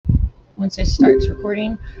once this starts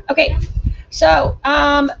recording. Okay, so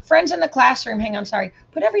friends in the classroom, hang on, sorry.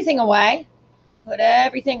 Put everything away. Put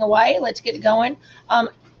everything away. Let's get going.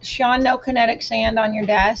 Sean, no kinetic sand on your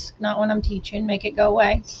desk. Not when I'm teaching. Make it go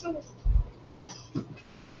away.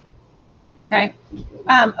 Okay.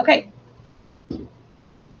 Okay.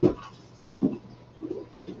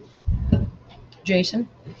 Jason,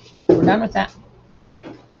 we're done with that.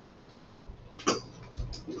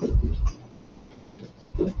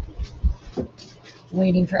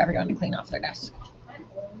 Waiting for everyone to clean off their desk.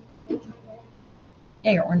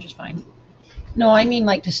 Yeah, your orange is fine. No, I mean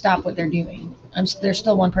like to stop what they're doing. There's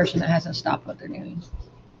still one person that hasn't stopped what they're doing.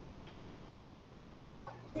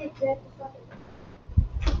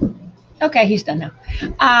 Okay, he's done now.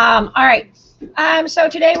 All right. So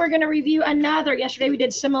today we're going to review yesterday we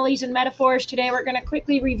did similes and metaphors. Today we're going to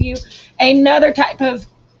quickly review another type of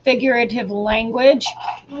figurative language.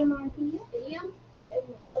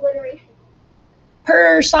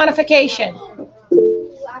 Personification. I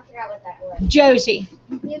forgot what that was. Josie.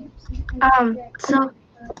 So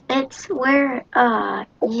it's where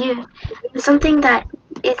something that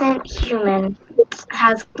isn't human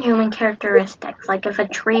has human characteristics. Like if a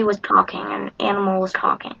tree was talking, an animal was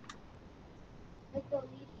talking.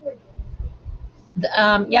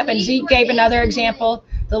 Yep, and Zeke gave another example.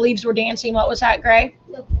 The leaves were dancing. What was that, Gray?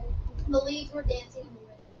 The leaves were dancing in the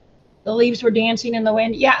wind. The leaves were dancing in the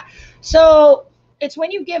wind. Yeah. So it's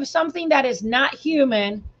when you give something that is not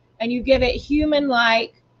human and you give it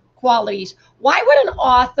human-like qualities. Why would an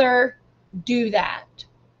author do that?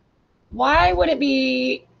 Why would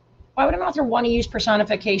an author want to use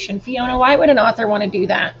personification? Fiona, why would an author want to do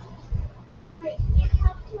that?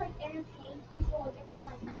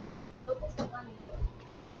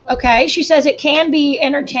 Okay, she says it can be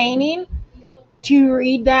entertaining to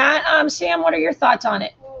read that. Sam, what are your thoughts on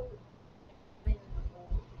it?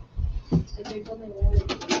 There's only one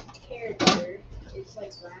character. It's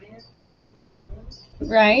like Brian.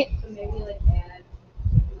 Right. So maybe like add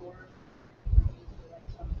more, like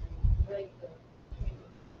something like the.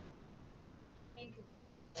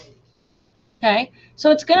 Okay,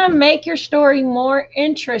 so it's gonna make your story more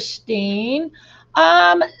interesting.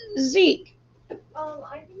 Zeke.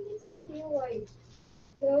 I think it's feel like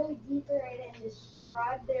go deeper in it and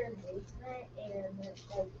describe their movement and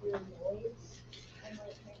like their noise and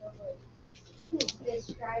like kind of like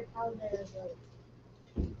describe how they're like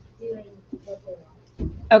doing what they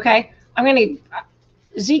want. Okay,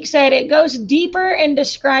 Zeke said it goes deeper in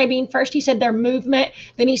describing. First he said their movement,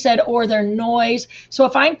 then he said or their noise. So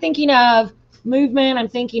if I'm thinking of movement, I'm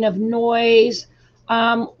thinking of noise.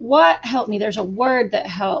 What helped me? There's a word that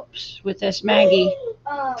helps with this, Maggie.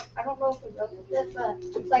 I don't know if it goes with this, but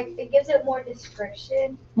it's like it gives it more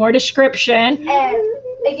description. More description. And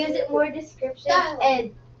it gives it more description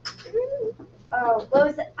and what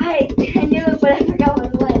was it? I knew it, but I forgot what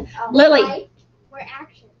it was. Lily. More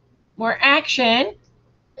action. More action.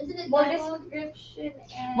 Isn't it more description?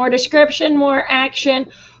 And More description, more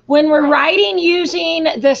action. When we're writing using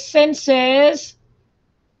the senses.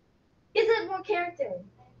 Is it more character?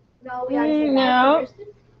 No, we No.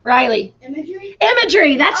 Riley. Imagery?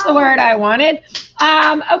 Imagery, that's the word I wanted.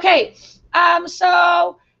 Okay,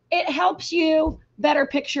 so it helps you better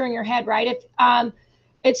picture in your head, right? If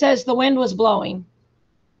it says the wind was blowing.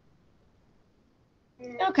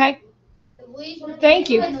 Okay. Thank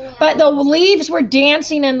you. But the leaves were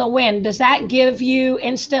dancing in the wind. Does that give you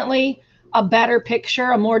instantly a better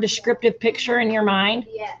picture, a more descriptive picture in your mind?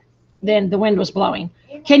 Yeah. Than the wind was blowing.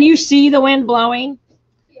 Can you see the wind blowing?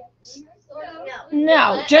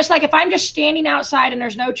 No, just like if I'm just standing outside and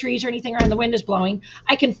there's no trees or anything around, the wind is blowing,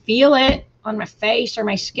 I can feel it on my face or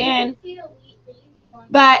my skin.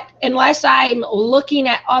 But unless I'm looking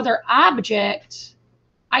at other objects,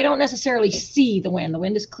 I don't necessarily see the wind. The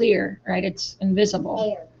wind is clear, right? It's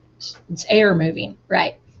invisible. It's air moving,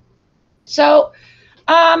 right? So,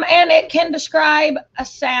 and it can describe a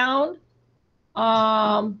sound.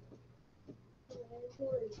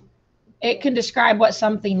 It can describe what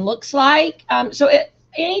something looks like.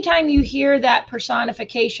 Anytime you hear that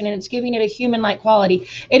personification and it's giving it a human-like quality,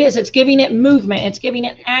 it's giving it movement, it's giving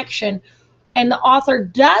it action. And the author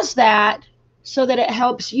does that so that it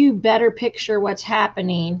helps you better picture what's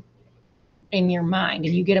happening in your mind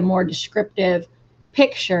and you get a more descriptive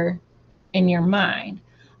picture in your mind.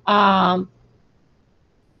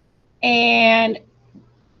 And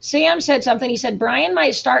Sam said something. He said Brian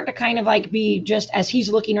might start to kind of like be, just as he's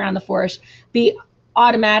looking around the forest, be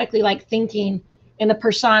automatically like thinking in the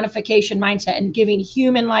personification mindset and giving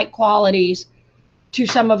human-like qualities to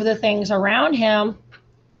some of the things around him.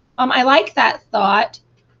 I like that thought.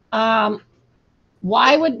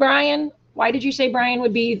 Why did you say Brian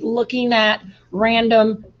would be looking at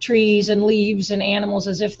random trees and leaves and animals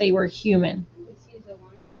as if they were human?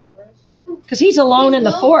 Because he's alone in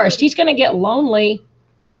the forest. He's going to get lonely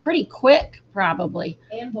pretty quick, probably.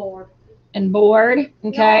 And bored. And bored,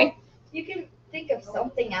 okay? No, you can think of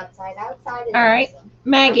something outside. Outside is All right. awesome.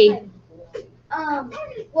 Maggie.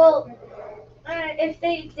 Well, if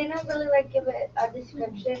they didn't really like give it a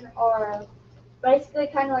description or basically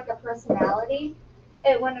kind of like a personality,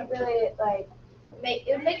 it wouldn't really like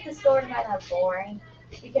it would make the story kind of boring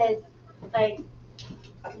because like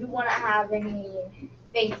you wouldn't have anything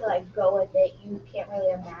to like go with it. You can't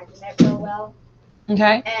really imagine it real well.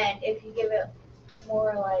 Okay. And if you give it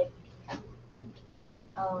more like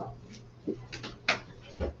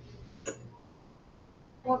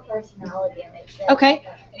more personality, it makes it Okay.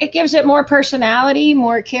 It gives it more personality,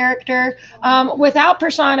 more character, without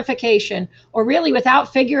personification, or really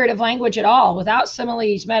without figurative language at all, without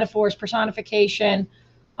similes, metaphors, personification,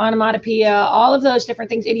 onomatopoeia, all of those different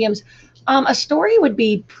things, idioms. A story would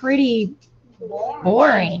be pretty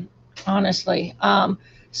boring, honestly.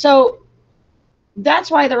 So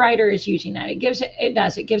that's why the writer is using that. It gives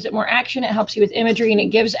it more action. It helps you with imagery, and it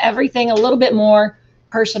gives everything a little bit more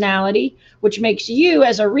personality, which makes you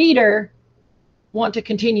as a reader want to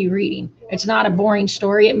continue reading. It's not a boring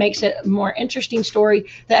story. It makes it a more interesting story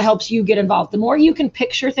that helps you get involved. The more you can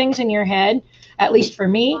picture things in your head, at least for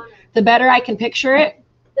me, the better I can picture it,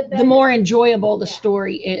 the more enjoyable the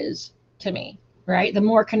story is to me, right? The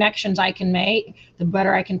more connections I can make, the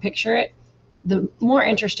better I can picture it, the more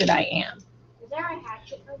interested I am. Is there a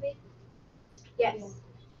hatchet movie? Yes.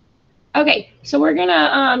 Okay, so we're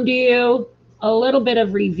gonna do a little bit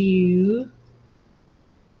of review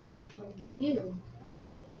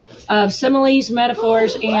of similes,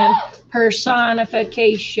 metaphors, and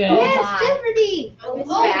personification. And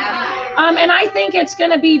I think it's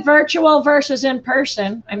going to be virtual versus in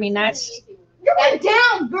person. I mean, that's... You're going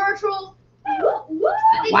down, virtual.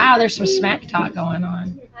 Wow, there's some smack talk going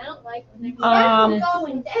on. I don't like when All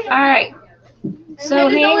right. So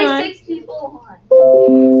hang on. 6 people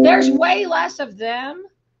on. There's way less of them,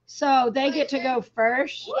 so they get to go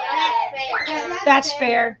first. Yeah, That's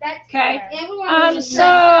fair. Okay. fair.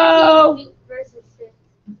 So Versus 6.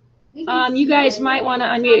 you guys might want to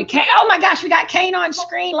unmute. Oh my gosh, we got Kane on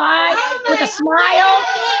screen live with a smile.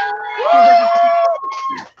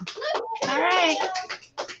 All right.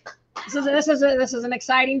 This is an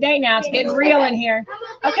exciting day now. It's getting real in here.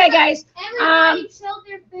 Okay, guys.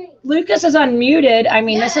 Lucas is unmuted. I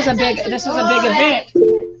mean, this is a big event.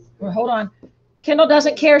 Well, hold on. Kendall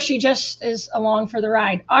doesn't care. She just is along for the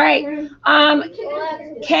ride. All right.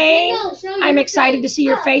 Kane, I'm excited to see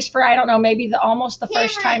your face for, I don't know, maybe almost the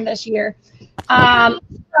first time this year.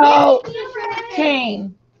 So,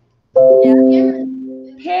 Kane,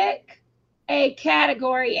 pick a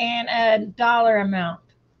category and a dollar amount.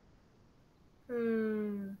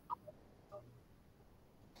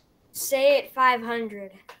 Say it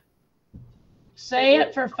 500. Say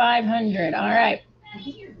it for 500. All right.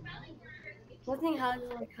 Nothing hugs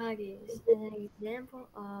like Huggies is an example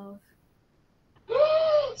of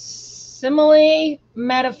Simile,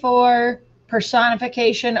 metaphor,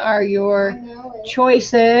 personification are your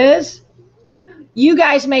choices. You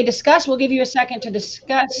guys may discuss. We'll give you a second to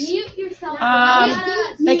discuss. Mute yourself.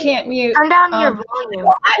 They can't mute. Turn down your volume.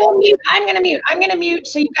 I will mute. I'm gonna mute. I'm gonna mute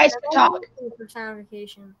so you guys can talk.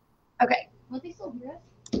 personification. Okay. What they still hear us?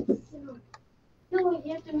 No,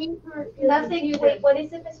 you have to mute for. Nothing. Wait, what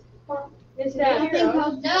is it, Miss Mom? Is that?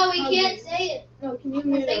 No, we can't say it. No, can you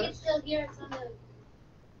Because mute they can us? still hear us on the.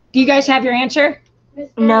 Do you guys have your answer?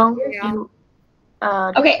 No, Yeah. you.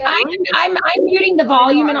 Okay. I'm muting the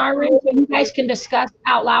volume in our room so you guys can discuss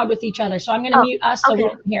out loud with each other. So I'm gonna mute us so we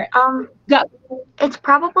okay. can hear it. Go. Go. It's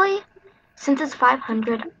probably, since it's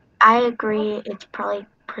 500, I agree it's probably You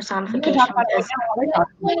can personification. talk about it because-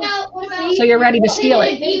 What about? So you're ready to steal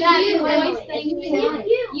it. You have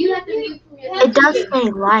to mute from your. It does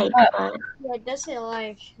say like, Yeah, it does say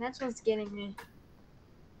like. That's what's getting me.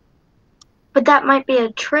 but that might be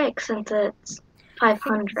a trick since it's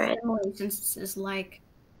 500. Since it's like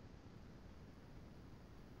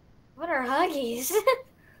What are Huggies?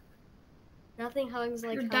 Nothing hugs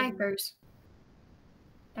like your Huggies. diapers.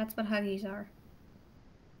 That's what Huggies are.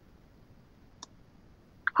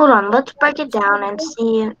 Hold on, let's break it down and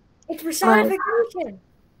see. It's personification.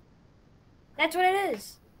 That's what it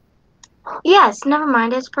is. Yes, never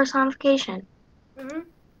mind, it's personification. Mm-hmm.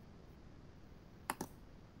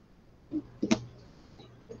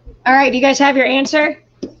 All right. Do you guys have your answer?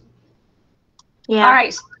 Yeah. All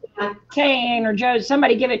right. Kane or Joe,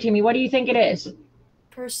 somebody give it to me. What do you think it is?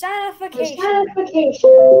 Personification.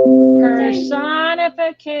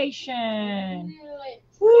 Personification.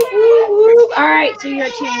 Woo, woo, woo. All right, so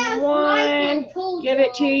you're team one. Give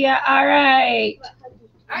it to you. All right.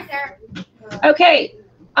 Okay.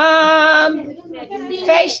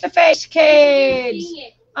 Face to face kids.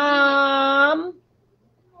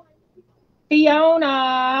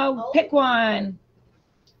 Fiona, pick one.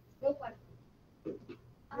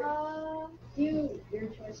 You, your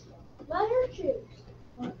choice. Let her choose.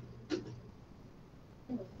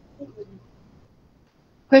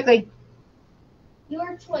 Quickly.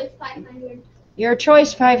 Your choice, 500. Your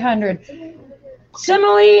choice, 500.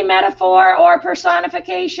 Simile, metaphor, or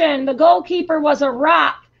personification. The goalkeeper was a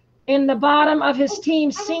rock in the bottom of his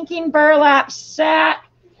team's sinking burlap sack.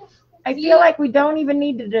 I feel like we don't even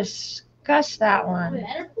need to discuss that one.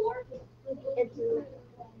 Metaphor?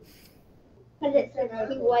 Because it says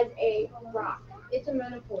he was a rock. It's a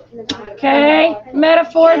metaphor. Okay,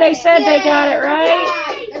 metaphor, they said they got it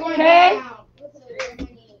right. Okay.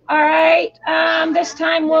 All right, this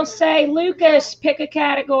time we'll say, Lucas, pick a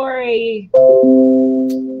category.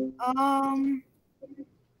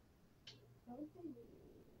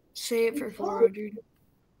 Say it for 400.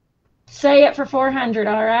 Say it for 400,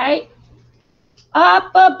 all right?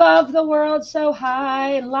 Up above the world so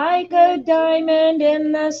high, like a diamond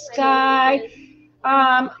in the sky.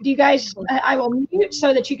 Do you guys, I will mute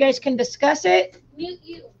so that you guys can discuss it. Mute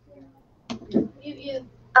you. Mute you.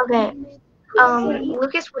 Okay.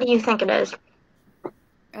 Lucas, what do you think it is?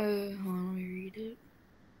 Hold on, let me read it.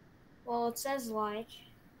 Well, it says like.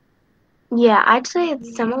 Yeah, I'd say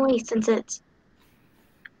it's simile since it's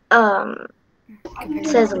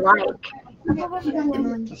says like,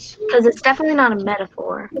 because it's definitely not a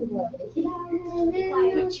metaphor.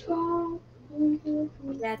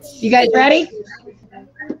 That's. You guys ready?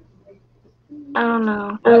 I don't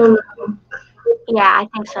know. Yeah, I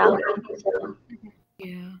think so.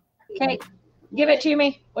 Yeah, Okay, give it to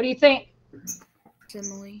me. What do you think?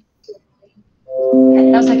 simile.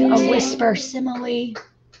 That was like a whisper, simile.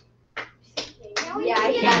 Yeah,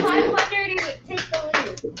 500 take the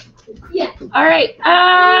lead. All right,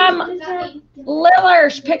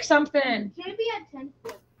 Lillers, pick something. Can it be at 10?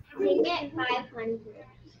 We get 500.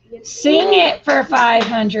 Sing it for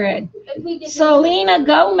 500. Selena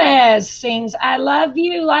Gomez sings I Love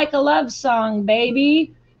You Like a Love Song,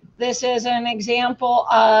 Baby. This is an example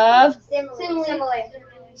of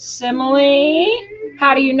simile.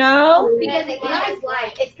 How do you know? Because it gives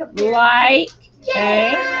like. It's compared. Like,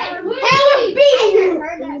 okay.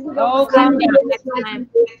 Oh, calm down. I'm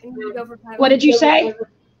gonna go for 500. What did you say?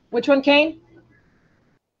 Which one came?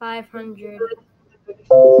 500.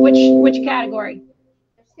 Which category?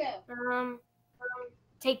 Let's go.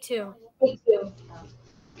 Take two.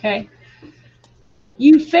 Okay.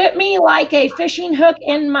 You fit me like a fishing hook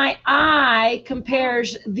in my eye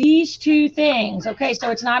compares these two things. Okay, so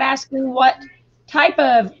it's not asking what type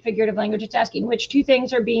of figurative language, it's asking which two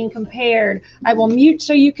things are being compared. I will mute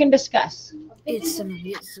so you can discuss. It's simile.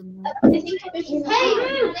 It's simile. Hey, they can't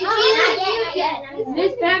get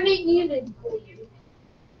Miss Batman muted.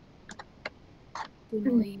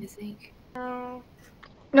 Simile, you think? No,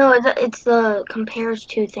 it's the compares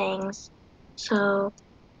two things. So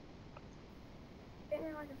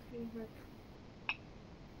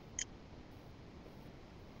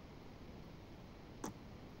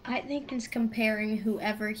I think it's comparing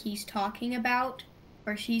whoever he's talking about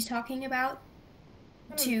or she's talking about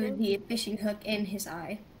to the fishing hook in his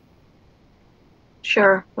eye.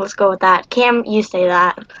 sure, let's go with that. Cam, you say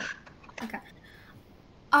that.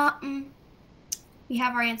 We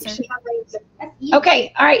have our answer.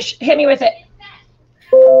 Okay, all right, hit me with it.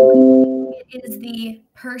 It is the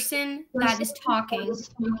person that is talking,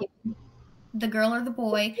 the girl or the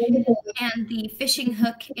boy, and the fishing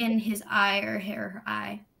hook in his eye or her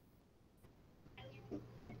eye.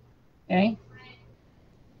 Okay.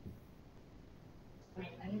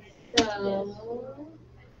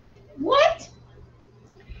 What?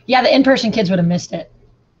 Yeah, the in-person kids would have missed it.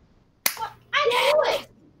 I knew it.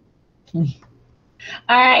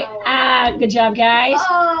 All right, good job, guys.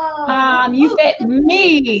 You fit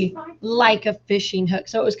me like a fishing hook.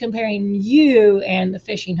 So it was comparing you and the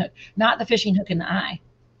fishing hook, not the fishing hook in the eye.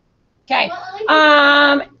 Okay.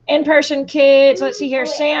 In-person kids, let's see here.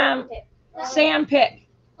 Sam pick.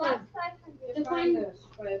 500.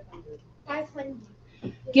 500.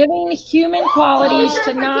 Giving human qualities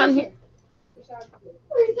to non,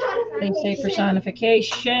 they say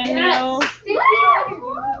personification. No.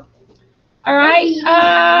 All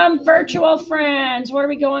right, virtual friends, what are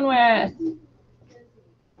we going with?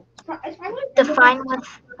 Define with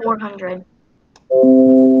 400.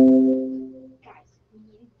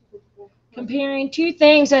 Comparing two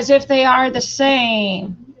things as if they are the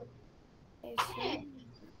same.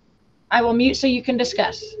 I will mute so you can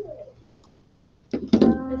discuss.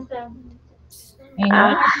 Hang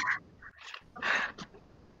on.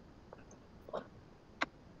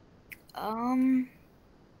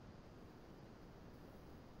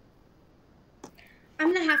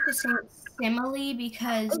 I'm gonna have to say simile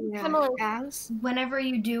because whenever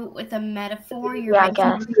you do it with a metaphor, you're Yeah, I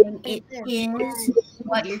guess. saying it is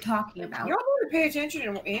what you're talking about. Y'all want to pay attention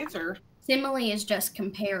and answer. Simile is just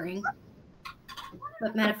comparing,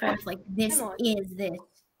 but metaphor is like this is this.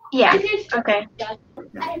 Yeah. Okay.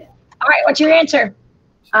 All right, what's your answer?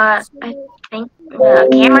 I think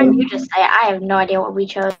Cameron, you just say. I have no idea what we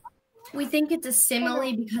chose. We think it's a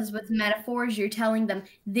simile because with metaphors, you're telling them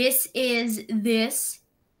this is this.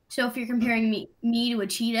 So if you're comparing me to a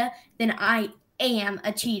cheetah, then I am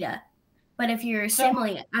a cheetah. But if you're a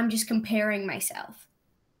simile, I'm just comparing myself.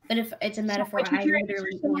 But if it's a metaphor, I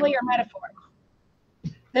literally simile am. or metaphor.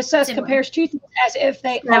 This says Simile. compares two things as if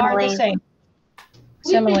they are the Simile. same.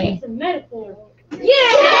 Simile. It's a metaphor. Minus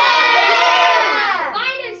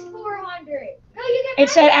 400. No, you It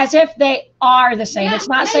said as if they are the same. It's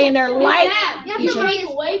not saying they're like. You have to take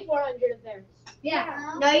away 400 of theirs.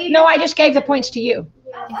 Yeah. No, I just gave the points to you.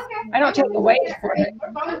 Okay. I don't take away the points.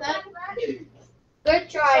 We're fine with that. Good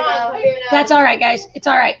try, though. That's all right, guys. It's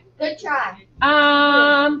all right. Good try.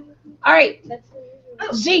 All right.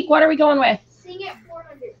 Zeke, what are we going with? Sing at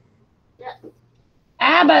 400.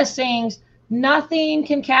 ABBA sings, "Nothing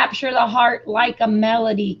can capture the heart like a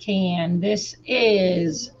melody can." This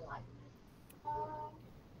is.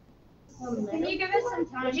 Can you give us some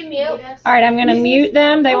time? Would you mute us? All right, I'm going to mute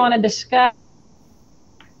them. They want to discuss.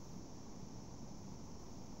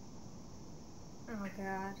 Oh,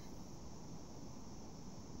 God.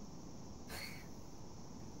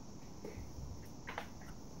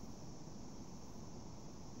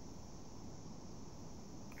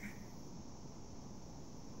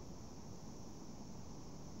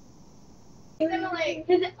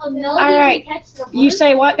 All right. You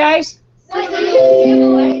say what, guys?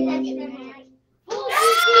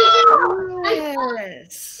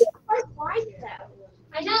 Yes.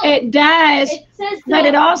 I know. It does, It says but the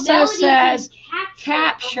it also melody says can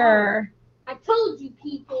capture. I told you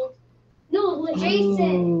people. No, Jason,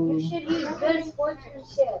 Ooh. you should use good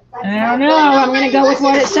sportsmanship. I don't know. I'm going to go with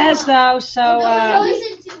what it says, though. So,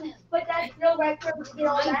 listen to him. But that's no record. You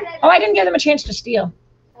know, oh, I didn't give them a chance to steal.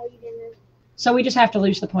 Oh, you didn't. So we just have to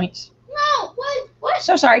lose the points. No, what?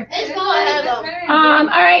 So sorry. Let's go ahead though. All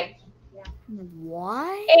right.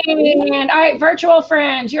 What? And all right, virtual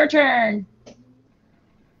friends, your turn.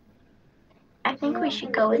 I think we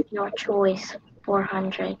should go with your choice,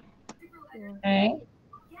 400. Okay.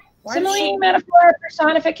 Simile, metaphor,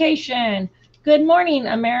 personification. Good morning,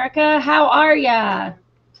 America. How are ya?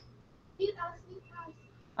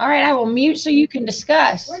 All right, I will mute so you can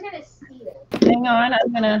discuss. We're gonna steal. Hang on,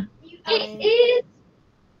 I'm gonna. It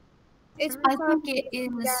is. I think it is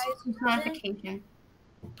personification.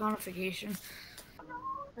 Personification.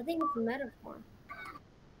 I think it's a metaphor.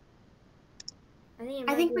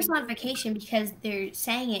 I think personification because they're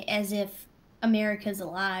saying it as if America's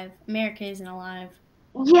alive. America isn't alive.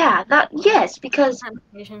 Yeah, yes, because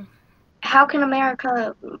how can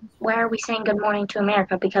America, why are we saying good morning to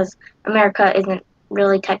America? Because America isn't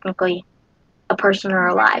really technically a person or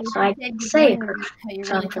alive, so I'd say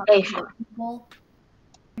personification. You're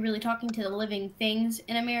really talking to the living things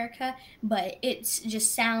in America, but it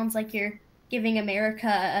just sounds like you're giving America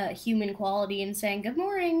a human quality and saying good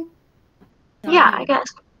morning. Yeah, I guess.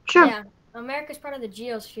 Sure. Yeah, America's part of the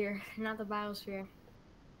geosphere, not the biosphere.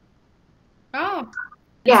 Oh.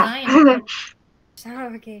 Yeah. Science.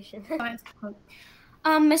 Personification. Science.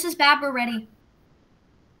 Mrs. Babb, we're ready.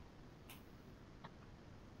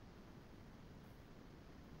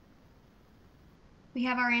 We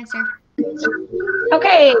have our answer.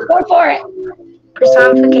 Okay, go for it.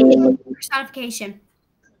 Personification. Personification.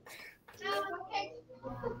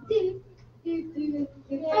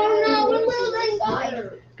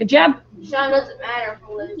 Good job. Sean doesn't matter.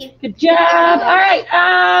 Good job. All right.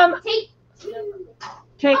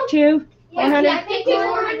 Take two. 100. Yeah, take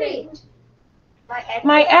 400.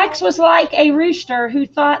 My ex was like a rooster who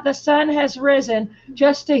thought the sun has risen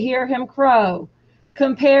just to hear him crow.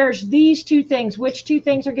 Compares these two things. Which two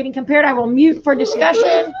things are getting compared? I will mute for discussion.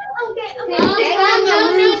 No. Your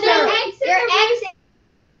ex.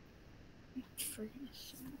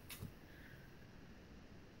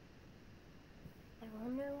 I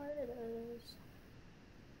wonder what it is.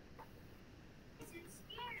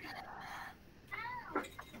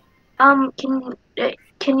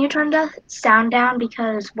 Can you turn the sound down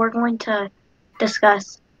because we're going to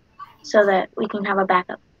discuss so that we can have a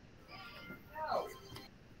backup?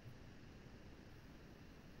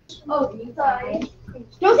 Oh, sorry.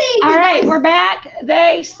 Don't say All right, we're back.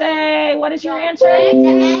 They say, what is your answer?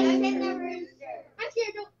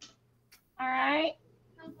 All right.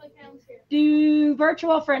 Do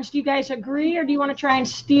virtual friends, do you guys agree or do you want to try and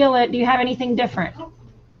steal it? Do you have anything different?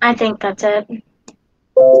 I think that's it. Wait, we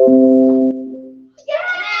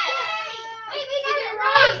got it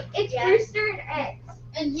right. It's Brewster and X.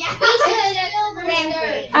 Yeah.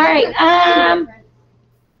 All right.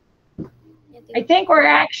 I think we're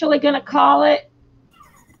actually going to call it.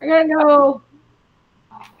 We're going to go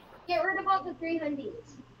Get rid of all the 3 hundies.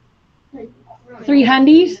 3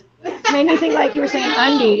 hundies. Made me think like you were saying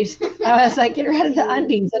undies. I was like, get rid of the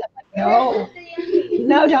undies. And I'm like, no.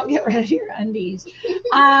 No, don't get rid of your undies.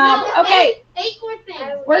 Okay. 8 more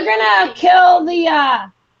things. We're going to kill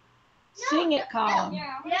the sing it column.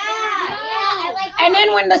 Yeah. I like And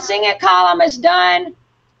then when the sing it column is done,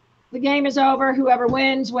 the game is over. Whoever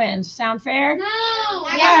wins, wins. Sound fair? No. All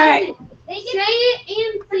right. They can say it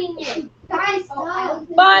and sing it. Guys, stop.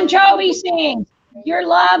 Bon Jovi sings, "Your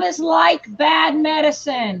love is like bad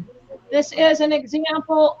medicine." This is an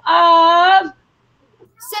example of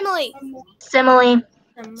Simile. Simile.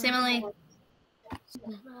 Simile.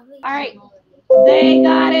 all right. They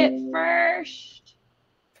got it first.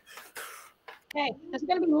 Okay, this is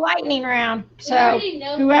gonna be lightning round. So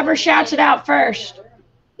whoever shouts it out first.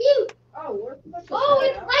 Oh,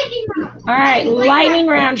 it's lightning round. All right, lightning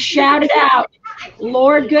round. Shout it out.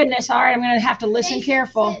 Lord goodness. All right, I'm gonna have to listen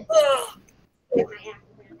careful. You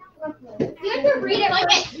have to read it like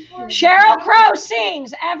it. Sheryl Crow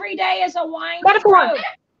sings, "Every day is a winding Metaphor. road."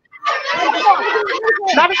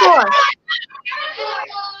 Metaphor.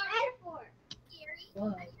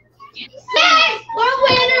 Yes, we're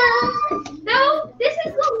winners. No, this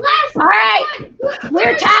is the last All right,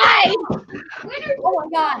 we're tied. winner. Oh my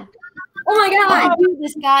god. Oh my god. I do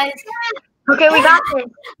this, guys. Okay, we got this.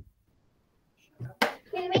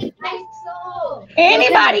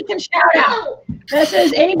 Anybody can shout out. This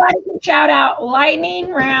is anybody can shout out. Lightning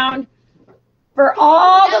round for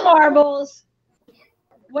all the marbles.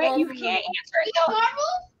 Wait, you can't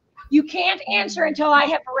answer until I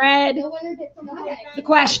have read the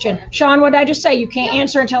question. Sean, what did I just say? You can't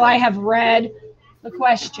answer until I have read the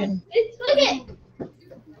question.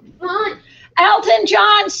 Elton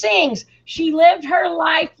John sings, "She lived her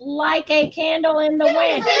life like a candle in the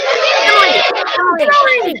wind."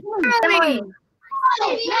 Simile.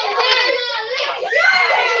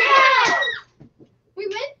 We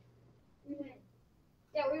win?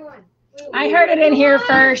 Yeah, we won. I heard it in here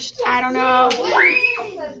first. I don't know.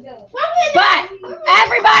 But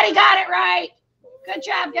everybody got it right. Good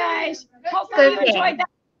job, guys. Hopefully you Good game. enjoyed that.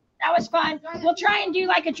 That was fun. We'll try and do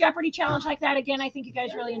like a Jeopardy challenge like that again. I think you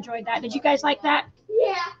guys really enjoyed that. Did you guys like that?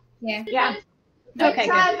 Yeah. Yeah. Okay,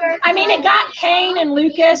 good. I mean, it got Kane and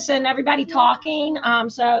Lucas and everybody talking.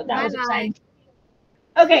 So that was exciting.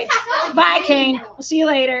 Okay. Bye, Kane. We'll see you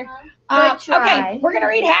later. Good try. Okay, we're going to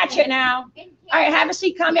read Hatchet now. All right, have a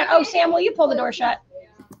seat. Calm down. Oh, Sam, will you pull the door shut?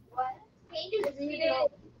 Kane just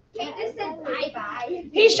said bye-bye.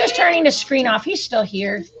 He's just turning the screen off. He's still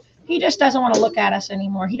here. He just doesn't want to look at us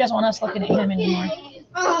anymore. He doesn't want us looking at him anymore.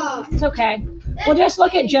 It's okay. We'll just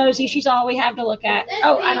look at Josie. She's all we have to look at.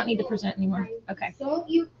 Oh, I don't need to present anymore. Okay. Don't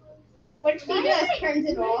you? What if he just turns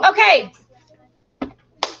it off? Okay.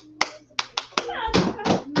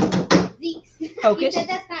 Zeke. Focus. He said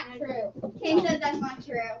that's not true. Kane said that's not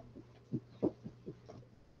true.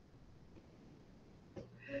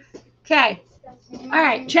 Okay. All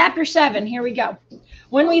right. Chapter 7. Here we go.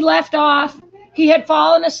 When we left off, he had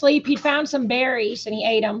fallen asleep. He'd found some berries and he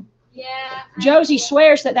ate them. Yeah. Josie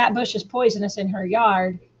swears that that bush is poisonous in her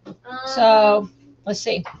yard. So let's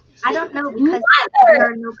see. I don't know because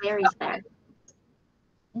there are no berries there.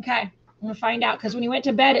 Okay. I'm going to find out because when he went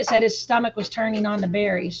to bed, it said his stomach was turning on the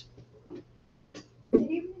berries.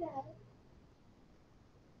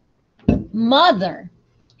 Mother.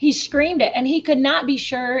 He screamed it, and he could not be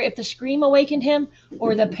sure if the scream awakened him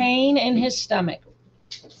or the pain in his stomach.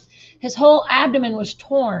 His whole abdomen was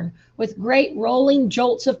torn with great rolling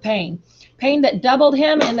jolts of pain, pain that doubled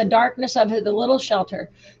him in the darkness of the little shelter,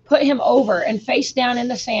 put him over and face down in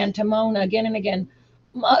the sand to moan again and again,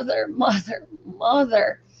 "Mother, mother,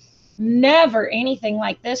 mother." Never anything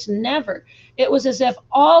like this, never. It was as if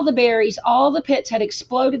all the berries, all the pits had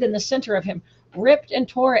exploded in the center of him, ripped and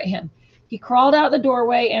tore at him. He crawled out the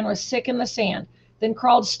doorway and was sick in the sand, then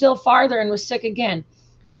crawled still farther and was sick again,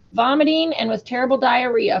 vomiting and with terrible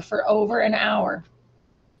diarrhea for over an hour.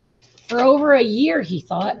 for over a year, he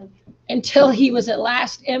thought, until he was at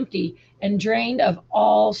last empty and drained of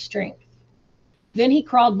all strength. Then he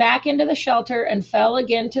crawled back into the shelter and fell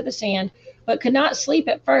again to the sand, but could not sleep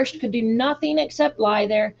at first, could do nothing except lie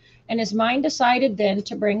there, and his mind decided then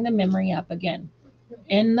to bring the memory up again.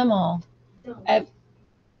 In them all.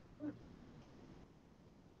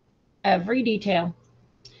 Every detail.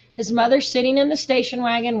 His mother sitting in the station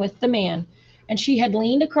wagon with the man, and she had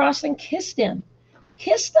leaned across and kissed him.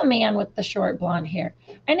 Kissed the man with the short blonde hair.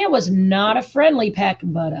 And it was not a friendly peck,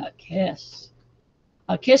 but a kiss.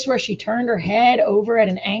 A kiss where she turned her head over at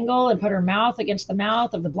an angle and put her mouth against the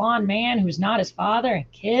mouth of the blonde man who was not his father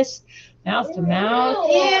and kissed mouth to mouth.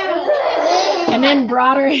 And then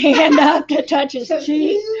brought her hand up to touch his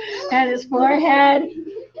cheek and his forehead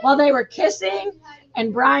while they were kissing,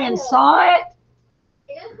 and Brian saw it.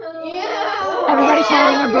 Everybody's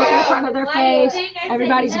holding their book in front of their face.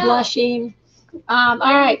 Everybody's blushing. All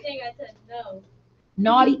right.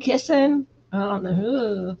 Naughty kissing. Oh,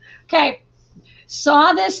 no. Okay.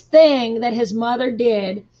 Saw this thing that his mother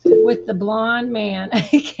did with the blonde man.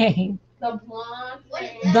 Okay. The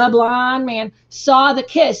blonde man saw the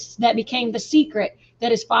kiss that became the secret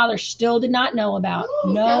that his father still did not know about.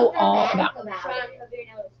 All about.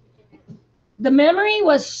 The memory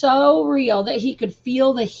was so real that he could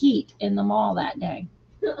feel the heat in the mall that day.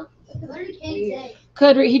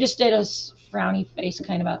 He just did a frowny face,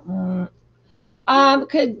 kind of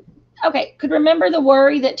could remember the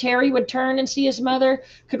worry that Terry would turn and see his mother,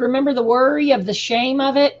 could remember the worry of the shame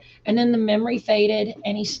of it, and then the memory faded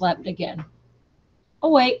and he slept again.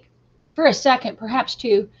 Awake for a second, perhaps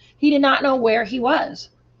two, he did not know where he was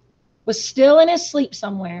still in his sleep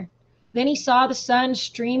somewhere. Then he saw the sun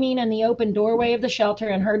streaming in the open doorway of the shelter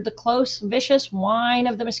and heard the close, vicious whine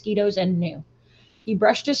of the mosquitoes and knew. He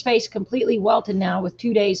brushed his face, completely welted now with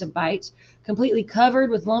 2 days of bites, completely covered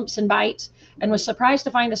with lumps and bites, and was surprised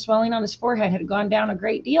to find the swelling on his forehead had gone down a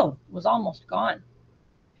great deal, was almost gone.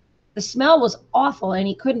 The smell was awful and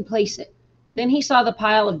he couldn't place it. Then he saw the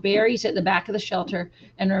pile of berries at the back of the shelter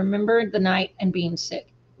and remembered the night and being sick.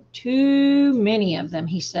 Too many of them,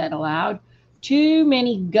 he said aloud. Too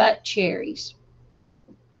many gut cherries.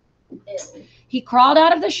 He crawled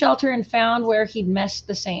out of the shelter and found where he'd messed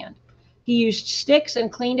the sand. He used sticks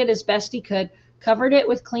and cleaned it as best he could, covered it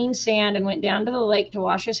with clean sand, and went down to the lake to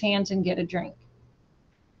wash his hands and get a drink.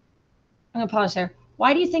 I'm going to pause there.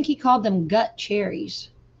 Why do you think he called them gut cherries?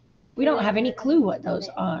 We don't have any clue what those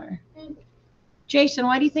are. Jason,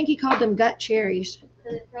 why do you think he called them gut cherries?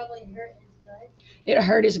 Because it probably hurt his gut. It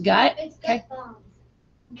hurt his gut? It's Okay. gut bombs.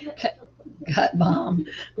 Gut bomb.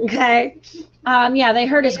 Okay. Yeah, they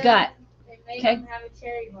hurt his gut. They made Okay. him have a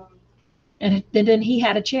cherry bomb. And then he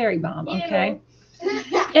had a cherry bomb. Okay.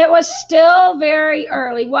 It was still very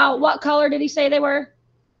early. Well, what color did he say they were?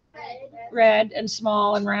 Red and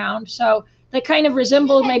small and round. So they kind of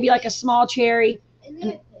resembled maybe like a small cherry,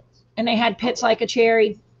 and they had pits like a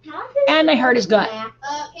cherry, and they hurt his gut.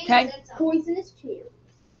 Okay. Poisonous cherry.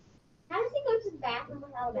 How does he go to the bathroom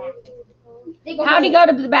without a bathroom? How'd he go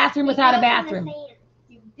to the bathroom without a bathroom?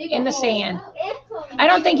 In the sand. I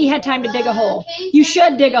don't think he had time to dig a hole. You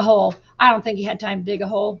should dig a hole. I don't think he had time to dig a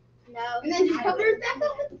hole. No. And then just cover it back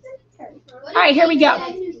up with the All right, here we go.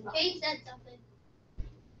 Kate said something.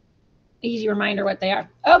 Easy reminder what they are.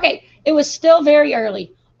 Okay, it was still very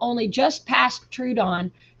early, only just past true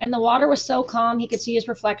dawn, and the water was so calm he could see his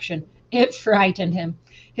reflection. It frightened him.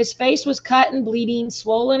 His face was cut and bleeding,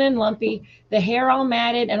 swollen and lumpy, the hair all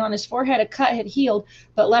matted, and on his forehead a cut had healed,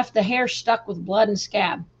 but left the hair stuck with blood and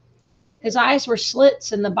scab. His eyes were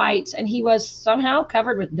slits in the bites, and he was somehow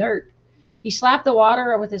covered with dirt. He slapped the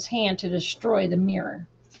water with his hand to destroy the mirror.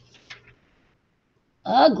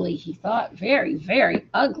 Ugly, he thought, very, very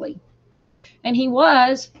ugly. And he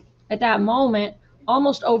was, at that moment,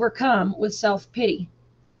 almost overcome with self-pity.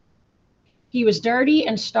 He was dirty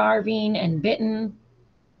and starving and bitten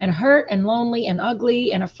and hurt and lonely and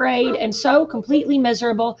ugly and afraid and so completely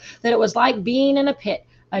miserable that it was like being in a pit,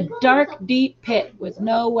 a dark, deep pit with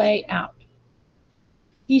no way out.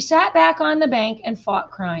 He sat back on the bank and fought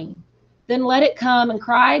crying, then let it come and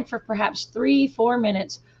cried for perhaps 3-4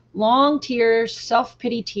 minutes, long tears,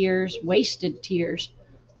 self-pity tears, wasted tears.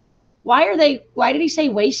 Why did he say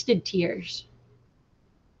wasted tears?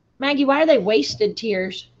 Maggie, why are they wasted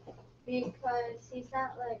tears? Because he's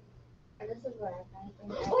not like, this is what I think.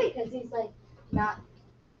 Because he's like not.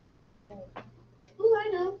 Ooh, I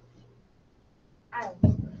know. I don't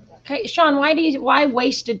know. Okay, Sean, why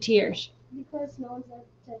wasted tears? Because no one's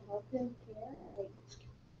there to help him care. Like,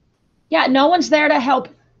 Yeah, no one's there to help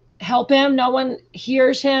him. No one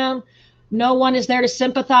hears him. No one is there to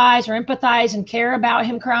sympathize or empathize and care about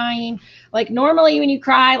him crying. Like normally when you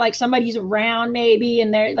cry, like somebody's around maybe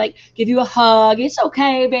and they're like give you a hug. It's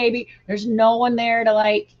okay, baby. There's no one there to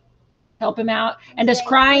like help him out. And does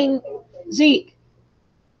crying, Zeke?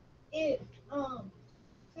 So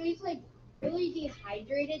he's like really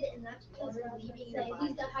dehydrated, and that's because leaving the body.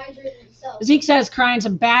 He's dehydrated himself. Zeke says crying's a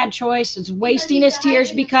bad choice. It's wasting his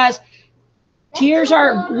tears because tears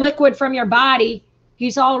are liquid from your body.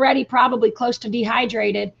 He's already probably close to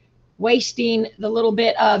dehydrated, wasting the little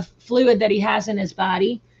bit of fluid that he has in his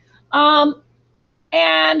body. And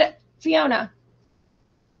Fiona.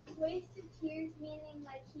 Wasted tears meaning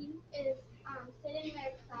like he is sitting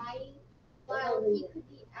there crying while he could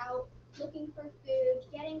be out looking for food,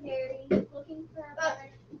 getting berries, looking for better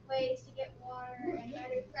ways to get water and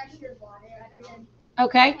better fresher water rather than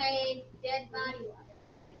plain dead body water.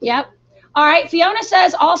 Yep. All right. Fiona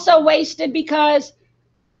says also wasted because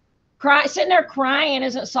sitting there crying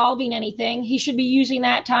isn't solving anything. He should be using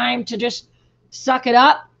that time to just suck it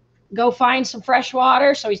up, go find some fresh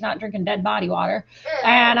water so he's not drinking dead body water,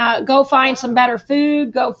 and go find some better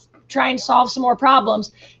food, go try and solve some more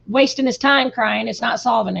problems. Wasting his time crying, it's not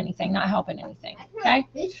solving anything, not helping anything. Okay?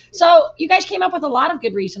 So you guys came up with a lot of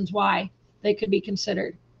good reasons why they could be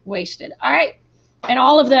considered wasted. All right. And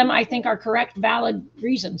all of them, I think, are correct, valid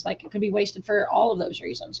reasons. Like it could be wasted for all of those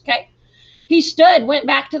reasons. Okay? He stood, went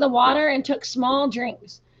back to the water, and took small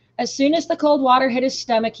drinks. As soon as the cold water hit his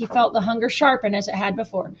stomach, he felt the hunger sharpen as it had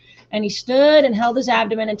before. And he stood and held his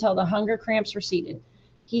abdomen until the hunger cramps receded.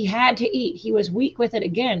 He had to eat. He was weak with it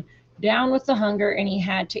again, down with the hunger, and he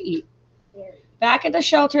had to eat. Back at the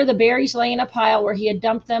shelter, the berries lay in a pile where he had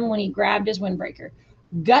dumped them when he grabbed his windbreaker.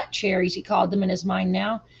 Gut cherries, he called them in his mind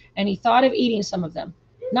now, and he thought of eating some of them.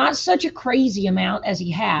 Not such a crazy amount as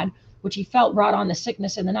he had, which he felt brought on the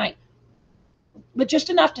sickness in the night, but just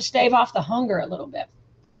enough to stave off the hunger a little bit.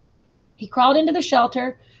 He crawled into the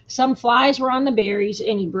shelter. Some flies were on the berries,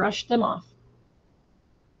 and he brushed them off.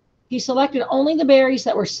 He selected only the berries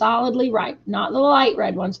that were solidly ripe, not the light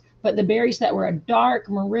red ones, but the berries that were a dark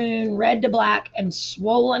maroon, red to black, and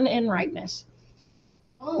swollen in ripeness.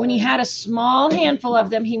 When he had a small handful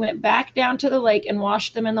of them, he went back down to the lake and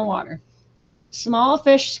washed them in the water. Small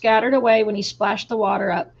fish scattered away when he splashed the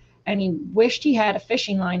water up, and he wished he had a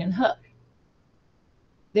fishing line and hook.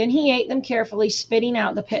 Then he ate them carefully, spitting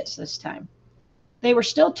out the pits this time. They were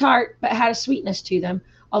still tart, but had a sweetness to them,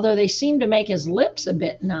 although they seemed to make his lips a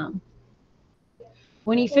bit numb.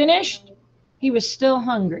 When he finished, he was still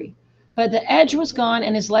hungry, but the edge was gone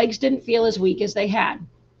and his legs didn't feel as weak as they had.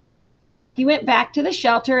 He went back to the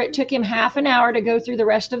shelter. It took him half an hour to go through the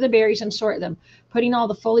rest of the berries and sort them, putting all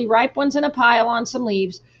the fully ripe ones in a pile on some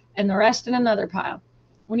leaves and the rest in another pile.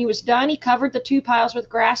 When he was done, he covered the two piles with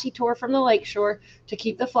grass he tore from the lakeshore to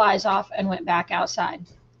keep the flies off and went back outside.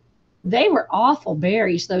 They were awful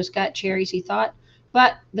berries, those gut cherries, he thought,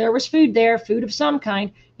 but there was food there, food of some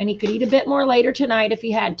kind, and he could eat a bit more later tonight if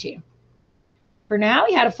he had to. For now,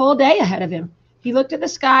 he had a full day ahead of him. He looked at the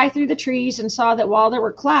sky through the trees and saw that while there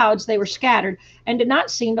were clouds, they were scattered and did not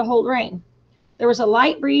seem to hold rain. There was a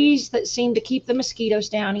light breeze that seemed to keep the mosquitoes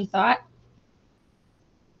down, he thought,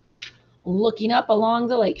 looking up along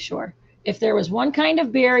the lakeshore. If there was one kind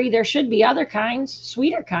of berry, there should be other kinds,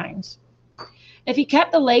 sweeter kinds. If he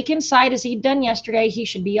kept the lake in sight as he'd done yesterday, he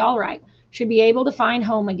should be all right, should be able to find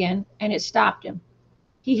home again, and it stopped him.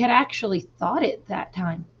 He had actually thought it that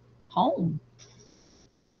time. Home.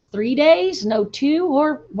 3 days? No, 2?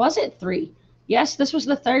 Or was it 3? Yes, this was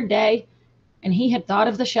the 3rd day, and he had thought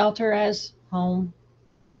of the shelter as home.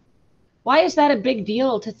 Why is that a big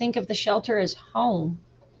deal to think of the shelter as home?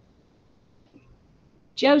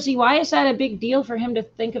 Josie, why is that a big deal for him to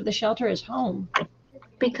think of the shelter as home?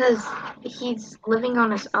 Because he's living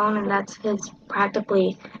on his own, and that's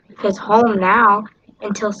practically his home now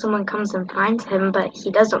until someone comes and finds him, but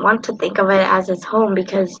he doesn't want to think of it as his home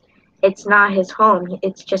because it's not his home.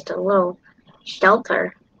 It's just a little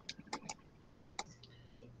shelter.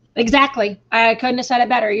 Exactly. I couldn't have said it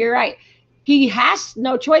better. You're right. He has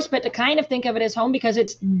no choice but to kind of think of it as home because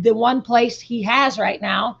it's the one place he has right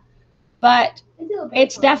now. But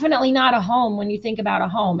it's definitely not a home when you think about a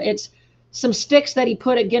home. It's some sticks that he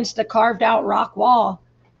put against a carved out rock wall,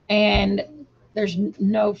 and there's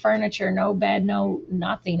no furniture, no bed, no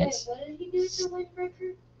nothing. It's What did he do with the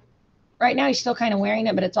windbreaker? right now he's still kind of wearing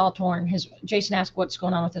it, but it's all torn. Jason asked what's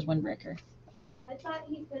going on with his windbreaker. I thought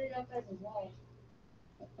he put it up as a wall.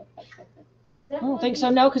 I don't think so,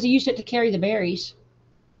 no, because he used it to carry the berries.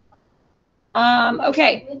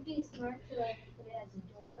 Okay. It would be smart to like put it as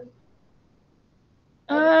a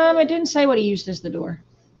door. It didn't say what he used as the door.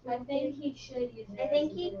 I think he should use it. I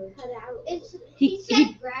think he cut out. He He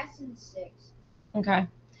said grass and sticks. Okay.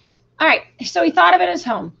 All right. So he thought of it as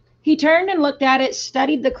home. He turned and looked at it,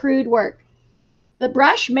 studied the crude work. The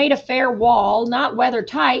brush made a fair wall, not weather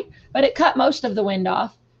tight, but it cut most of the wind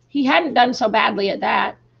off. He hadn't done so badly at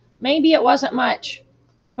that. Maybe it wasn't much,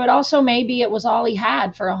 but also maybe it was all he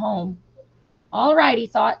had for a home. All right, he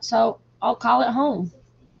thought, so I'll call it home.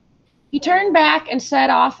 He turned back and set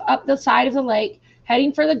off up the side of the lake,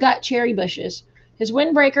 heading for the gut cherry bushes, his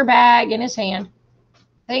windbreaker bag in his hand.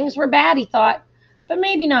 Things were bad, he thought, but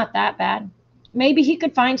maybe not that bad. Maybe he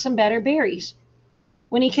could find some better berries.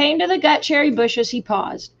 When he came to the gut cherry bushes, he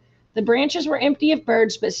paused. The branches were empty of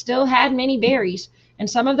birds, but still had many berries, and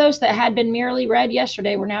some of those that had been merely red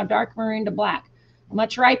yesterday were now dark maroon to black,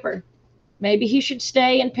 much riper. Maybe he should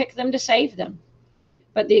stay and pick them to save them.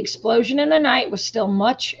 But the explosion in the night was still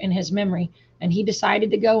much in his memory, and he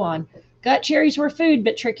decided to go on. Gut cherries were food,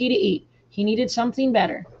 but tricky to eat. He needed something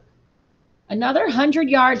better. Another 100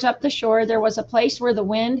 yards up the shore, there was a place where the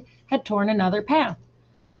wind had torn another path.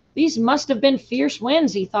 These must have been fierce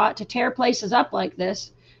winds, he thought, to tear places up like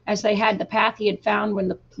this, as they had the path he had found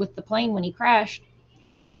with the plane when he crashed.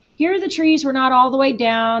 Here the trees were not all the way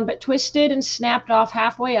down, but twisted and snapped off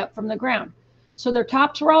halfway up from the ground. So their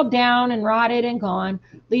tops were all down and rotted and gone,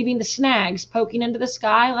 leaving the snags poking into the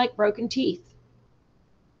sky like broken teeth.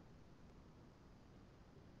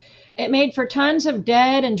 It made for tons of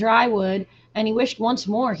dead and dry wood, and he wished once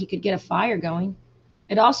more he could get a fire going.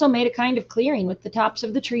 It also made a kind of clearing with the tops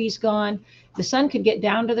of the trees gone. The sun could get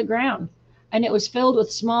down to the ground, and it was filled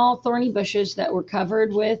with small thorny bushes that were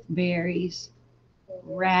covered with berries.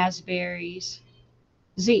 Raspberries.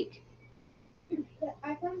 Zeke.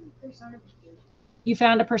 I found the personification. You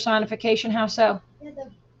found a personification? How so? Yeah,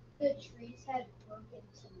 the trees had broken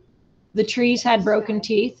teeth. The trees had broken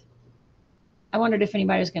teeth? I wondered if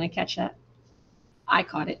anybody was going to catch that. I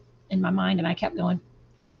caught it in my mind and I kept going.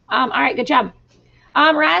 All right, good job.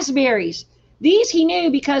 Raspberries. These he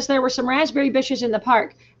knew because there were some raspberry bushes in the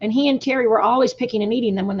park, and he and Carrie were always picking and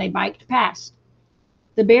eating them when they biked past.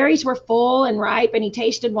 The berries were full and ripe, and he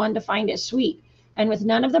tasted one to find it sweet, and with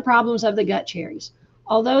none of the problems of the gut cherries.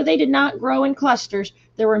 Although they did not grow in clusters,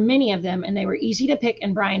 there were many of them, and they were easy to pick,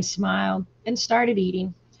 and Brian smiled and started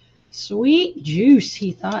eating. Sweet juice,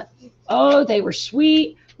 he thought. Oh, they were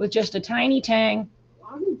sweet with just a tiny tang.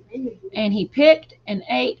 And he picked and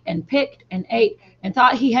ate and picked and ate and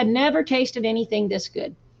thought he had never tasted anything this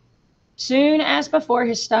good. Soon as before,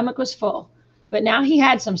 his stomach was full, but now he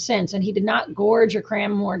had some sense and he did not gorge or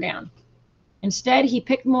cram more down. Instead, he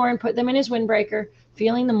picked more and put them in his windbreaker,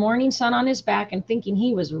 feeling the morning sun on his back and thinking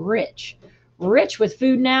he was rich. Rich with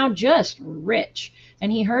food now, just rich.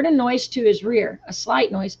 And he heard a noise to his rear, a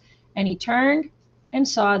slight noise, and he turned and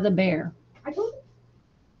saw the bear. I told you.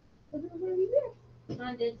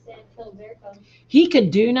 Son did say until bear comes. He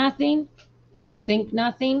could do nothing, think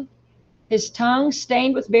nothing. His tongue,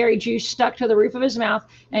 stained with berry juice, stuck to the roof of his mouth,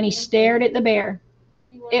 and he stared at the bear.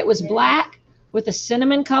 It was black, with a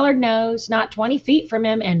cinnamon-colored nose, not 20 feet from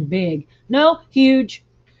him, and big. No, huge.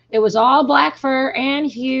 It was all black fur and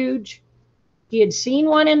huge. He had seen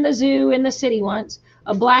one in the zoo in the city once,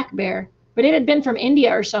 a black bear, but it had been from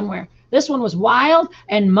India or somewhere. This one was wild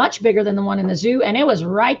and much bigger than the one in the zoo, and it was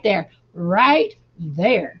right there.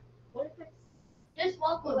 Just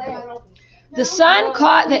walk away. The sun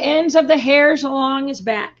caught the ends of the hairs along his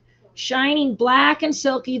back. Shining black and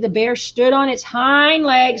silky, the bear stood on its hind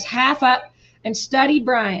legs, half up, and studied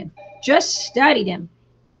Brian. Just studied him.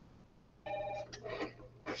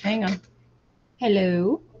 Hang on.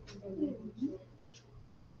 Hello.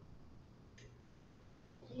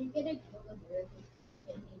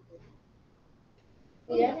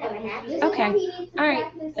 Okay. All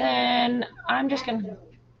right. Then I'm just going to...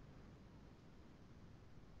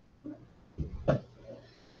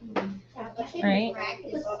 Right.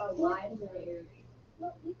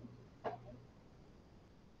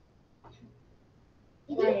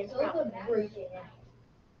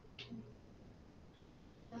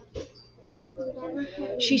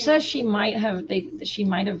 She says she might have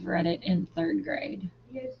read it in 3rd grade.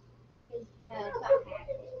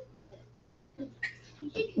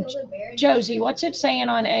 Josie, what's it saying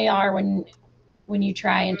on AR when you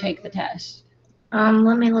try and take the test?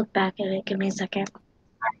 Let me look back at it. Give me a second.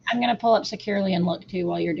 I'm going to pull up Securely and look too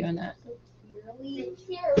while you're doing that.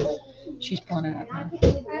 She's pulling it up now.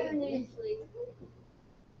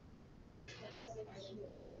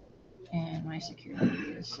 And my Securely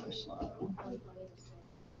is so slow.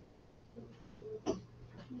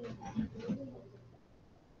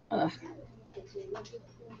 Ugh.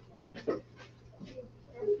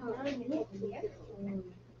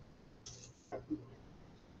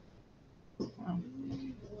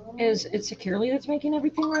 Is it Securely that's making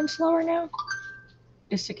everything run slower now?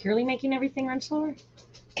 Is Securely making everything run slower? Or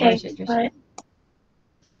Okay. is it just... What?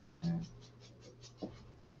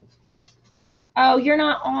 Oh, you're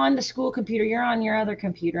not on the school computer. You're on your other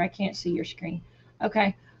computer. I can't see your screen.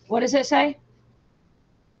 Okay. What does it say?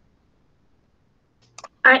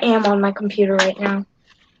 I am on my computer right now.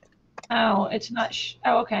 Oh, it's not.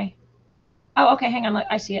 Oh, okay. Oh, okay. Hang on.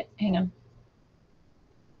 I see it. Hang on.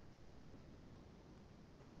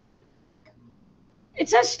 It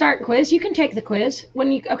says start quiz. You can take the quiz.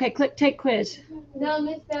 Okay, click take quiz. No,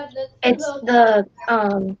 Miss Bab, that's It's the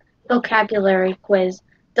vocabulary quiz.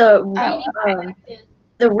 The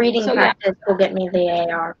reading So, yeah. practice will get me the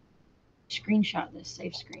AR. Screenshot this.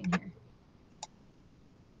 Save screen here.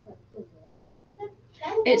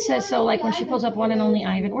 It says so. Like when she pulls up One and Only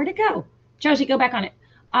Ivan. Where'd it go? Josie, go back on it.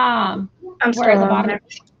 I'm Where still at the on bottom. there.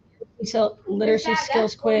 So literacy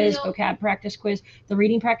skills quiz, vocab practice quiz. The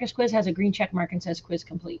reading practice quiz has a green check mark and says quiz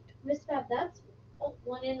complete. Miss Bab, that's the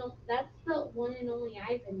one and only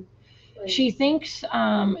Ivan. She thinks,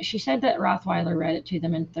 she said that Rothweiler read it to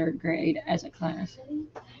them in 3rd grade as a class.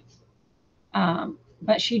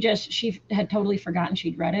 But she had totally forgotten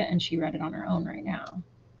she'd read it, and she read it on her own right now.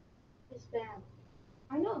 Miss Bab.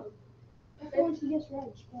 I know. That's the one she just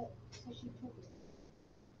read. So she took it.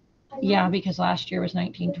 Yeah, because last year was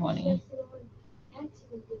 1920.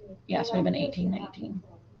 Yeah, so it would have been 1819.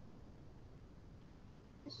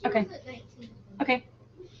 Okay. Okay.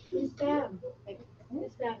 Miss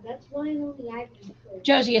Bab, that's one and only Ivan.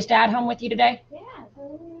 Josie, is Dad home with you today?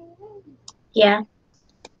 Yeah.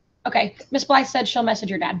 Okay. Miss Blythe said she'll message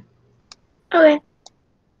your dad. Okay.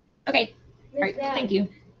 Okay. All right. Thank you.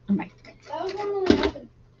 Bye. That was one and only Ivan.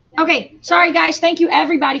 Okay. Sorry, guys. Thank you,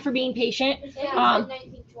 everybody, for being patient. Yeah,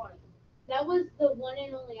 1920. That was the one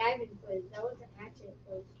and only Ivan quiz. That was an accent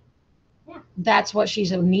quiz. That's what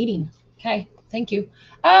she's needing. Okay. Thank you.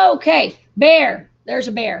 Okay. Bear. There's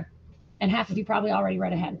a bear. And half of you probably already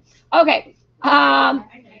read ahead. Okay.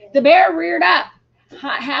 The bear reared up,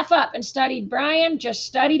 half up, and studied Brian, just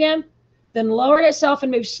studied him, then lowered itself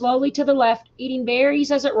and moved slowly to the left, eating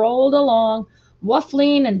berries as it rolled along,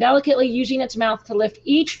 waffling and delicately using its mouth to lift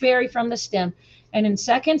each berry from the stem. And in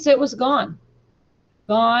seconds, it was gone.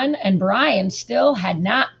 Gone, and Brian still had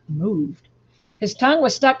not moved. His tongue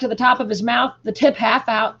was stuck to the top of his mouth, the tip half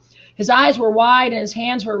out. His eyes were wide, and his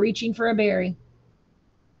hands were reaching for a berry.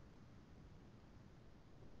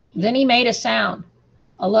 Then he made a sound,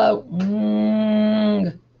 a low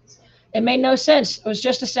 "ng." It made no sense. It was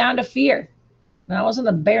just a sound of fear. That wasn't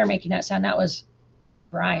the bear making that sound. That was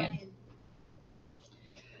Brian.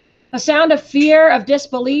 A sound of fear, of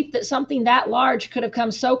disbelief that something that large could have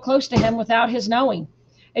come so close to him without his knowing.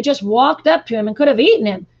 It just walked up to him and could have eaten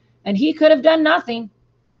him, and he could have done nothing.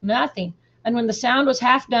 Nothing. And when the sound was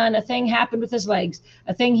half done, a thing happened with his legs,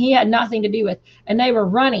 a thing he had nothing to do with, and they were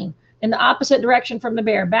running in the opposite direction from the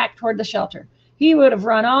bear, back toward the shelter. He would have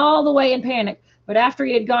run all the way in panic, but after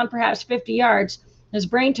he had gone perhaps 50 yards, his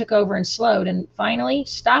brain took over and slowed and finally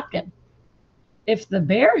stopped him. If the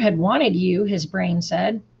bear had wanted you, his brain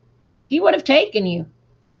said, he would have taken you.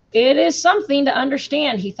 It is something to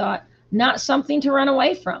understand, he thought, not something to run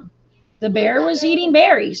away from. The bear was eating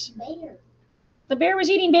berries. The bear was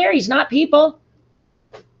eating berries, not people.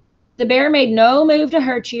 The bear made no move to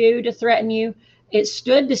hurt you, to threaten you. It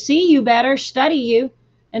stood to see you better, study you,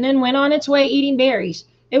 and then went on its way eating berries.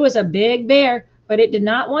 It was a big bear, but it did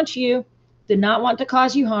not want you, did not want to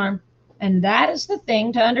cause you harm. And that is the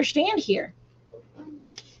thing to understand here.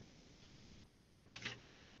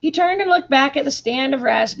 He turned and looked back at the stand of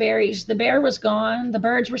raspberries. The bear was gone, the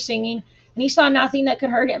birds were singing, and he saw nothing that could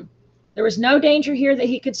hurt him. There was no danger here that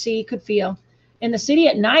he could see, could feel. In the city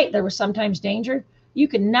at night, there was sometimes danger. You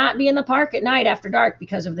could not be in the park at night after dark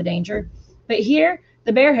because of the danger. But here,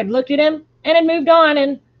 the bear had looked at him and had moved on,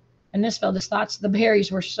 and this filled his thoughts. The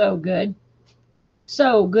berries were so good,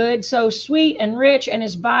 so sweet and rich, and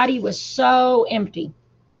his body was so empty.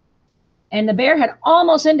 And the bear had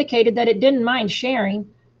almost indicated that it didn't mind sharing,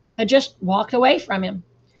 had just walked away from him.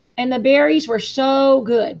 And the berries were so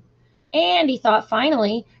good. And he thought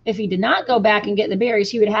finally, if he did not go back and get the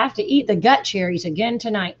berries, he would have to eat the gut cherries again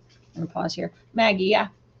tonight. I'm gonna pause here. Maggie, yeah?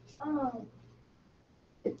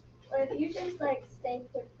 If you just like stay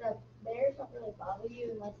put, the bears don't really bother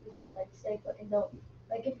you unless you like stay put and don't,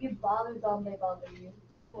 like if you bother them, they bother you.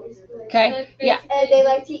 Okay, yeah. And they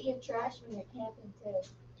like to eat trash when you're camping too.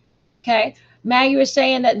 Okay, Maggie was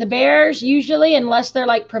saying that the bears usually, unless they're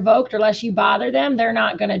like provoked or unless you bother them, they're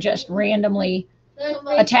not gonna just randomly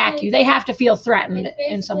attack you. They have to feel threatened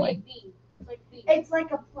in some way. It's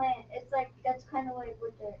like a plant. It's like, that's kind of like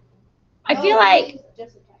what they're. I feel like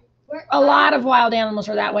A lot of wild animals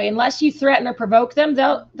are that way. Unless you threaten or provoke them,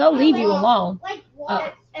 they'll leave you alone. Like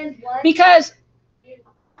what? And what? Because,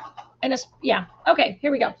 and it's, yeah. Okay,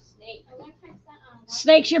 here we go.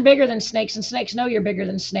 Snakes, you're bigger than snakes, and snakes know you're bigger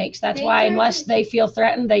than snakes. That's why, unless they feel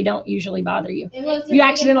threatened, they don't usually bother you. You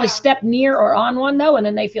accidentally step near or on one, though, and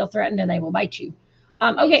then they feel threatened and they will bite you.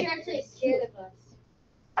 Okay.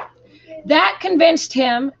 That convinced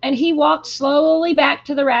him, and he walked slowly back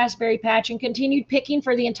to the raspberry patch and continued picking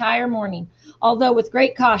for the entire morning, although with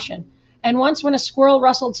great caution. And once, when a squirrel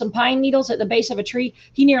rustled some pine needles at the base of a tree,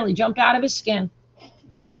 he nearly jumped out of his skin.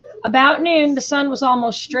 About noon, the sun was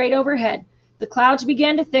almost straight overhead. The clouds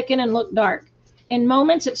began to thicken and look dark. In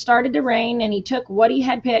moments, it started to rain, and he took what he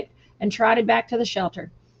had picked and trotted back to the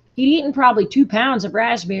shelter. He'd eaten probably 2 pounds of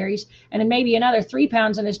raspberries, and maybe another 3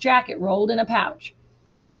 pounds in his jacket rolled in a pouch.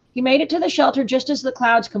 He made it to the shelter just as the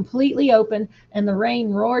clouds completely opened and the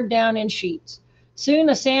rain roared down in sheets. Soon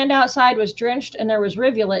the sand outside was drenched, and there was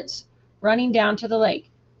rivulets running down to the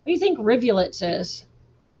lake. What do you think rivulets is?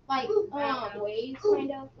 Like waves,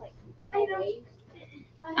 kind of like waves.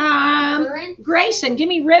 Grayson, give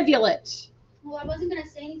me rivulets. Well, I wasn't gonna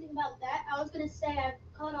say anything about that. I was gonna say I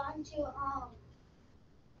caught on to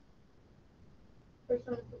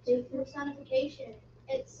personification.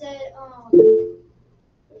 It said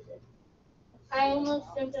I almost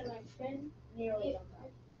jumped on my skin. Nearly.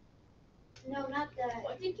 No, not that.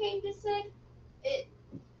 What did Kane just say?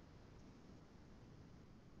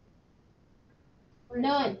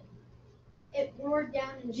 None. It roared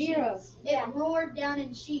down in sheets. It roared down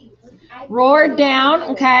in sheets. Roared down,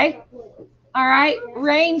 okay. All right,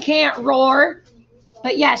 rain can't roar,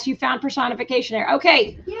 but yes, you found personification there.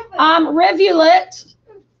 Okay, rivulets.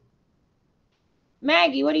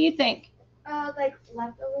 Maggie, what do you think? Like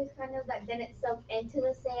leftovers, kind of that didn't soak into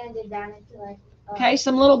the sand and down into like. Okay,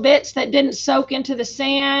 some little bits that didn't soak into the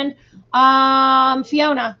sand.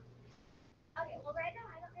 Fiona. Okay, well right now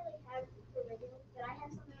I don't really have the rivulets, but I have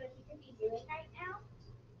something that he could be doing right now.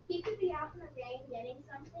 He could be out in the rain getting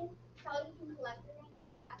something, so he can collect the rain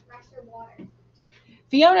at fresher water.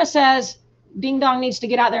 Fiona says Ding Dong needs to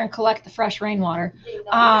get out there and collect the fresh rainwater.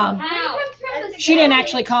 She didn't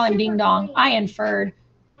actually call him Ding Dong. I inferred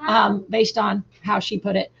based on how she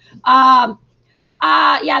put it. Yeah,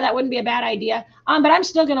 that wouldn't be a bad idea. But I'm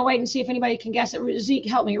still going to wait and see if anybody can guess it. Zeke,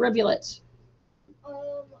 help me. Rivulets. I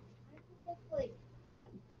think that's like.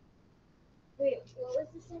 Wait, what was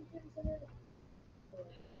the sentence of it?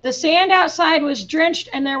 The sand outside was drenched,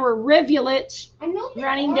 and there were rivulets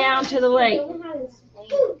running down to the lake.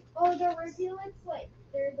 Oh, the rivulets, like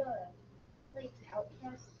they're the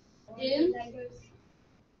outcasts. Dude.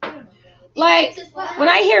 Like when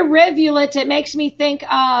I hear rivulets, it makes me think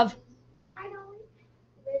of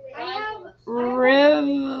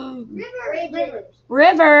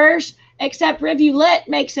rivers, except rivulet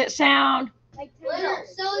makes it sound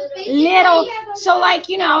little. So like,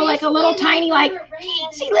 you know, like a little tiny, like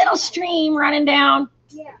teensy little stream running down.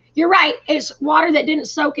 You're right. It's water that didn't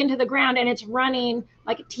soak into the ground, and it's running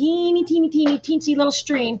like a teensy little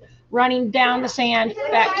stream running down the sand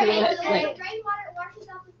back to the lake.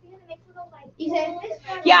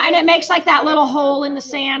 Yeah, and it makes like that little hole in the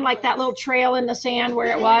sand, like that little trail in the sand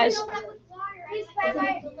where it was. I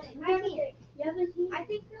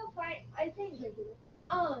think they'll find.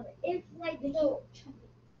 It's like so.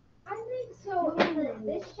 I think so. In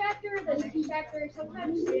this chapter, the next chapter,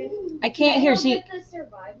 sometime soon. I can't hear Zeke. The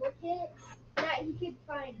survival kit that he could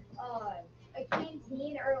find a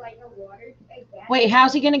canteen or like a water. Wait,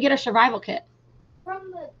 how's he going to get a survival kit?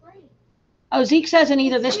 From the plane. Oh, Zeke says in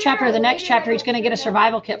either this chapter or the next chapter, he's going to get a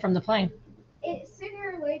survival kit from the plane.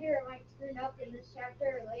 Sooner or later, it might turn up in this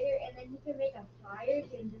chapter or later, and then he can make a fire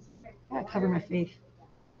and just. I gotta cover my face.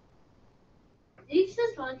 He's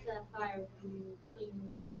just gone to that fire.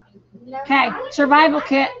 Okay, survival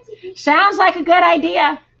kit. Sounds like a good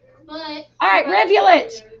idea. But All right,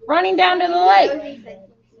 rivulets running down to the lake.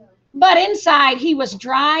 But inside, he was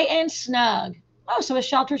dry and snug. Oh, so his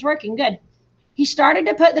shelter's working. Good. He started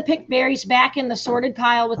to put the picked berries back in the sorted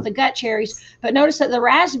pile with the gut cherries, but noticed that the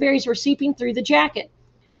raspberries were seeping through the jacket.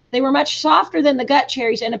 They were much softer than the gut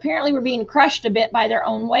cherries and apparently were being crushed a bit by their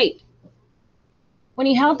own weight. When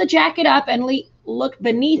he held the jacket up and looked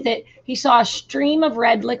beneath it, he saw a stream of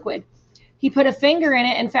red liquid. He put a finger in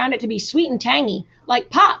it and found it to be sweet and tangy, like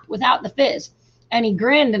pop without the fizz. And he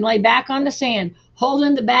grinned and lay back on the sand,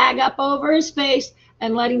 holding the bag up over his face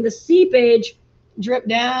and letting the seepage drip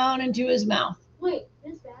down into his mouth. wait,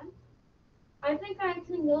 this bad? I think I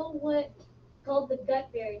actually know what called the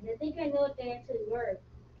gut berries. I think I know what they actually were.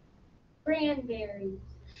 Cranberries.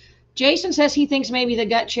 Jason says he thinks maybe the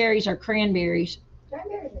gut cherries are cranberries.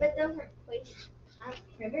 But those aren't poisonous.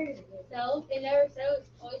 So they never said it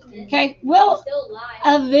was poisonous. Okay, They we'll still lie.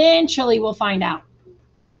 eventually we'll find out.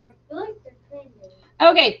 I feel like they're crazy.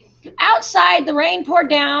 Okay, outside the rain poured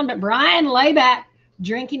down, but Brian lay back,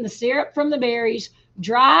 drinking the syrup from the berries,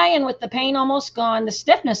 dry and with the pain almost gone, the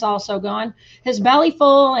stiffness also gone, his belly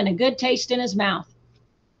full and a good taste in his mouth.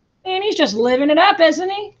 And he's just living it up, isn't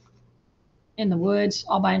he? In the woods,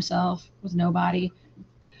 all by himself, with nobody.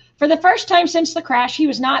 For the first time since the crash, he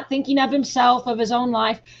was not thinking of himself, of his own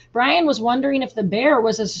life. Brian was wondering if the bear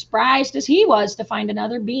was as surprised as he was to find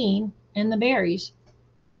another being in the berries.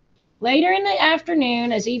 Later in the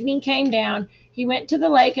afternoon, as evening came down, he went to the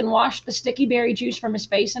lake and washed the sticky berry juice from his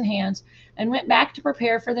face and hands and went back to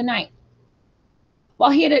prepare for the night.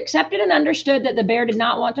 While he had accepted and understood that the bear did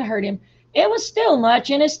not want to hurt him, it was still much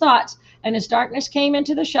in his thoughts, and as darkness came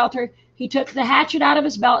into the shelter, he took the hatchet out of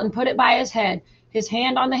his belt and put it by his head, his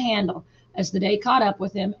hand on the handle, as the day caught up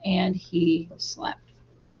with him and he slept.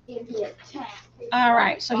 All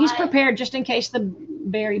right, so he's prepared just in case the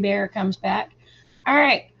berry bear comes back. All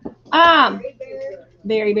right,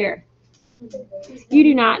 berry bear. You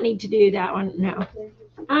do not need to do that one, no.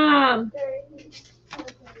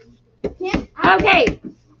 Okay,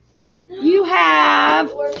 you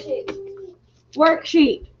have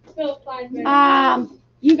worksheet. Still 5 minutes.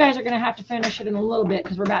 You guys are going to have to finish it in a little bit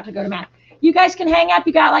because we're about to go to math. You guys can hang up.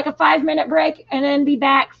 You got like a 5-minute break and then be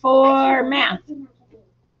back for math.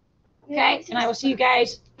 Okay, and I will see you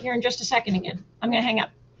guys here in just a second again. I'm going to hang up.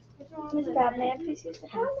 Batman, please use the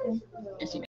house. Yes, you may.